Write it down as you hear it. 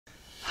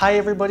Hi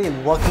everybody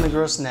and welcome to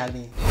Gross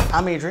Anatomy.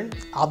 I'm Adrian,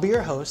 I'll be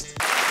your host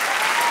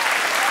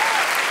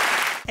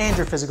and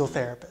your physical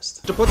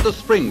therapist. To put the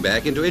spring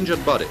back into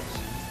injured bodies.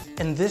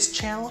 In this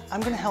channel,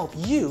 I'm going to help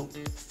you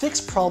fix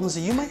problems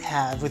that you might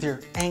have with your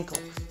ankle,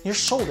 your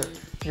shoulder,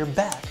 your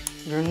back,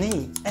 your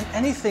knee, and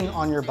anything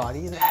on your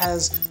body that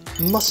has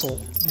muscle,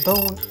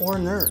 bone, or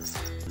nerve.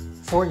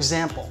 For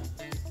example,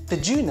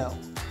 did you know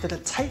that a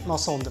tight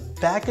muscle in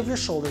the back of your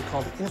shoulder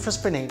called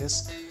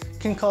infraspinatus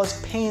can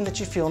cause pain that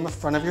you feel in the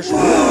front of your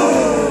shoulder?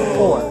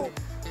 Or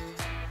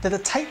that a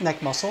tight neck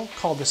muscle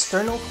called the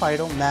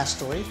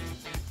sternocleidomastoid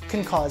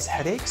can cause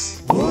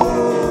headaches?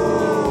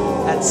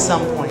 At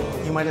some point,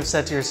 you might have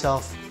said to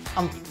yourself,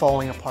 I'm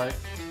falling apart.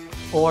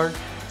 Or,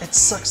 it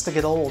sucks to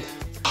get old.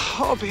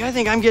 Opie, I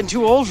think I'm getting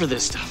too old for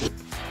this stuff.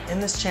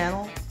 In this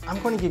channel,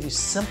 I'm going to give you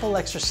simple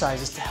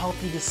exercises to help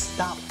you to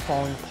stop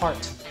falling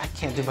apart. I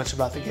can't do much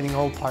about the getting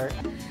old part.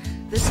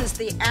 This is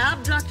the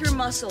abductor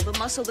muscle, the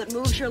muscle that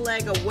moves your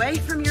leg away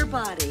from your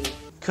body.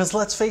 Because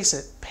let's face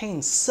it,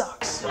 pain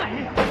sucks. But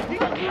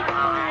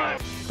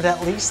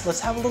at least let's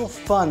have a little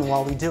fun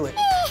while we do it.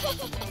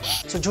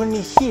 So join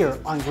me here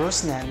on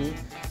Gross Anatomy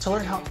to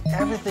learn how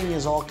everything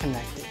is all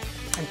connected.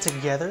 And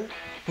together,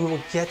 we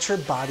will get your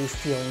body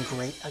feeling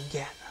great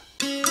again.